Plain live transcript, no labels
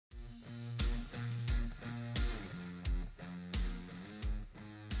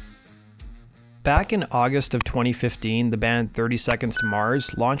Back in August of 2015, the band 30 Seconds to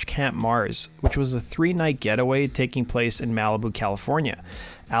Mars launched Camp Mars, which was a 3-night getaway taking place in Malibu, California.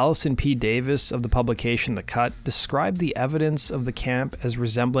 Alison P. Davis of the publication The Cut described the evidence of the camp as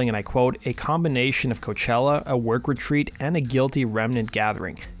resembling, and I quote, a combination of Coachella, a work retreat, and a Guilty Remnant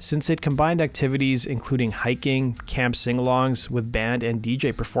Gathering, since it combined activities including hiking, camp singalongs with band and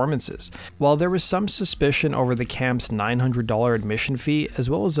DJ performances. While there was some suspicion over the camp's $900 admission fee, as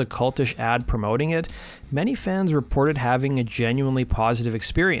well as a cultish ad promoting it, many fans reported having a genuinely positive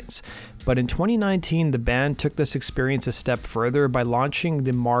experience. But in 2019, the band took this experience a step further by launching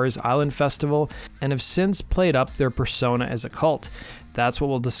the Mars Island Festival and have since played up their persona as a cult. That's what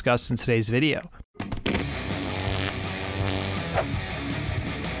we'll discuss in today's video.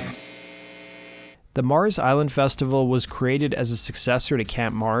 The Mars Island Festival was created as a successor to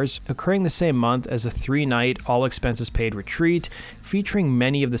Camp Mars, occurring the same month as a 3-night, all-expenses-paid retreat, featuring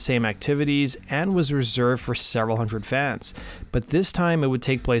many of the same activities, and was reserved for several hundred fans. But this time it would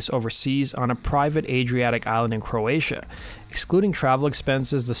take place overseas on a private Adriatic island in Croatia. Excluding travel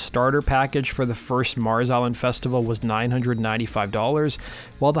expenses, the starter package for the first Mars Island Festival was $995,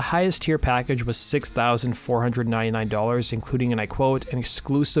 while the highest tier package was $6,499, including, and I quote, an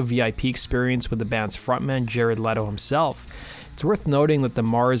exclusive VIP experience with the band's frontman Jared Leto himself. It's worth noting that the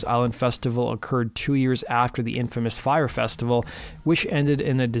Mars Island Festival occurred 2 years after the infamous Fyre Festival, which ended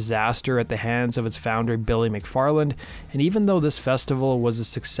in a disaster at the hands of its founder Billy McFarland, and even though this festival was a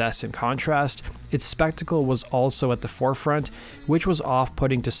success in contrast, its spectacle was also at the forefront, which was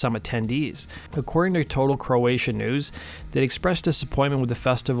off-putting to some attendees. According to Total Croatia News, they expressed disappointment with the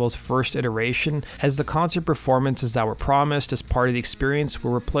festival's first iteration, as the concert performances that were promised as part of the experience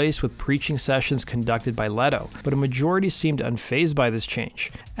were replaced with preaching sessions conducted by Leto, but a majority seemed unfazed by this change.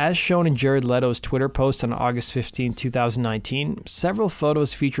 As shown in Jared Leto's Twitter post on August 15, 2019, several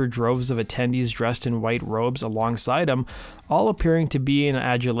photos feature droves of attendees dressed in white robes alongside him, all appearing to be in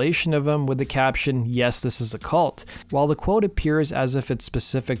adulation of him with the caption, "Yes, this is a cult." While the quote appears as if it's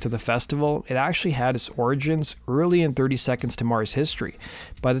specific to the festival, it actually had its origins early in 30 Seconds to Mars history.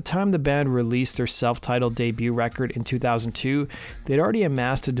 By the time the band released their self-titled debut record in 2002, they'd already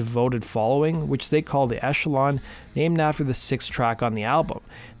amassed a devoted following, which they called the Echelon, named after the 6th track on the album.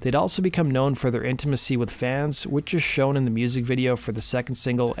 They'd also become known for their intimacy with fans, which is shown in the music video for the second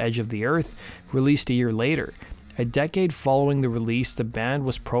single, Edge of the Earth, released a year later. A decade following the release, the band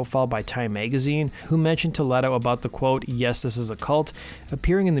was profiled by Time magazine, who mentioned to Leto about the quote, "Yes, this is a cult,"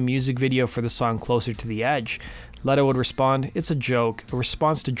 appearing in the music video for the song Closer to the Edge. Leto would respond, "It's a joke," a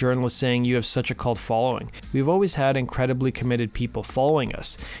response to journalists saying, "You have such a cult following. We've always had incredibly committed people following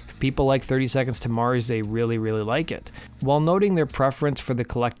us. If people like 30 Seconds to Mars, they really like it." While noting their preference for the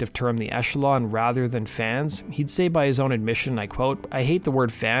collective term the Echelon rather than fans, he'd say by his own admission, I quote, "I hate the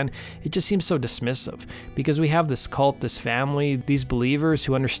word fan, it just seems so dismissive. Because we have this cult, this family, these believers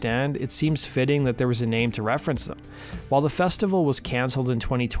who understand, it seems fitting that there was a name to reference them." While the festival was cancelled in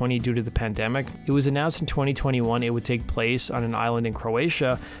 2020 due to the pandemic, it was announced in 2021 it would take place on an island in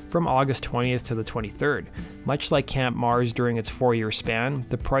Croatia from August 20th to the 23rd. Much like Camp Mars during its 4-year span,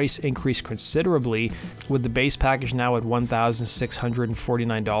 the price increased considerably, with the base package now at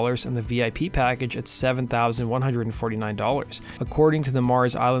 $1,649 and the VIP package at $7,149. According to the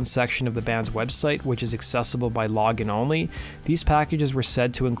Mars Island section of the band's website, which is accessible by login only, these packages were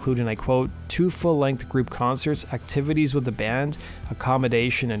said to include, and I quote, 2 full-length group concerts, activities with the band,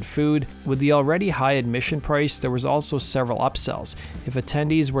 accommodation and food. With the already high admission price, there was also several upsells. If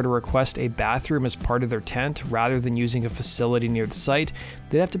attendees were to request a bathroom as part of their tent rather than using a facility near the site,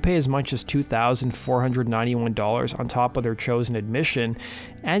 they'd have to pay as much as $2,491 on top of their chosen admission,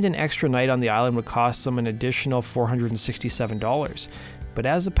 and an extra night on the island would cost them an additional $467. But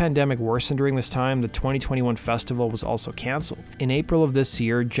as the pandemic worsened during this time, the 2021 festival was also cancelled. In April of this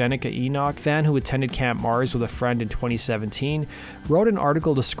year, Jenica Enoch, fan who attended Camp Mars with a friend in 2017, wrote an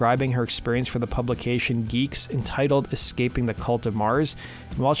article describing her experience for the publication Geeks entitled "Escaping the Cult of Mars,"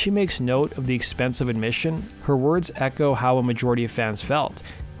 and while she makes note of the expense of admission, her words echo how a majority of fans felt,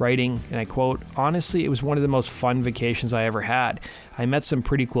 writing, and I quote, "Honestly, it was one of the most fun vacations I ever had. I met some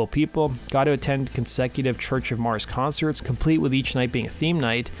pretty cool people, got to attend consecutive Church of Mars concerts, complete with each night being a theme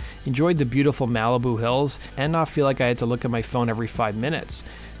night, enjoyed the beautiful Malibu hills, and not feel like I had to look at my phone every 5 minutes.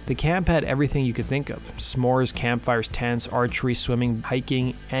 The camp had everything you could think of: s'mores, campfires, tents, archery, swimming,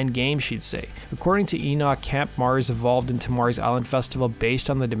 hiking, and games," she'd say. According to Enoch, Camp Mars evolved into Mars Island Festival based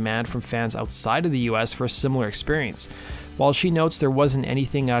on the demand from fans outside of the US for a similar experience. While she notes there wasn't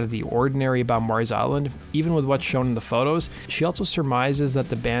anything out of the ordinary about Mars Island, even with what's shown in the photos, she also surmises that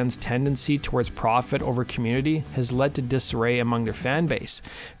the band's tendency towards profit over community has led to disarray among their fan base,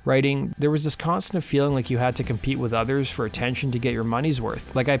 writing, "There was this constant feeling like you had to compete with others for attention to get your money's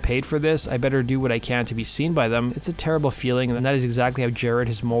worth. Like, I paid for this, I better do what I can to be seen by them. It's a terrible feeling, and that is exactly how Jared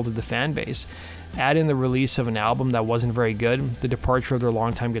has molded the fan base." Add in the release of an album that wasn't very good, the departure of their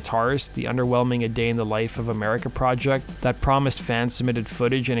longtime guitarist, the underwhelming A Day in the Life of America project that promised fan-submitted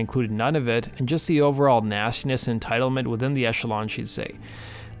footage and included none of it, and just the overall nastiness and entitlement within the echelon, she'd say.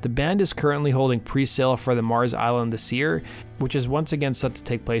 The band is currently holding pre-sale for the Mars Island this year, which is once again set to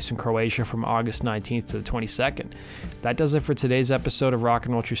take place in Croatia from August 19th to the 22nd. That does it for today's episode of Rock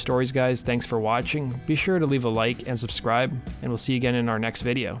and Roll True Stories, guys. Thanks for watching. Be sure to leave a like and subscribe, and we'll see you again in our next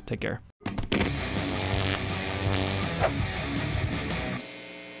video. Take care.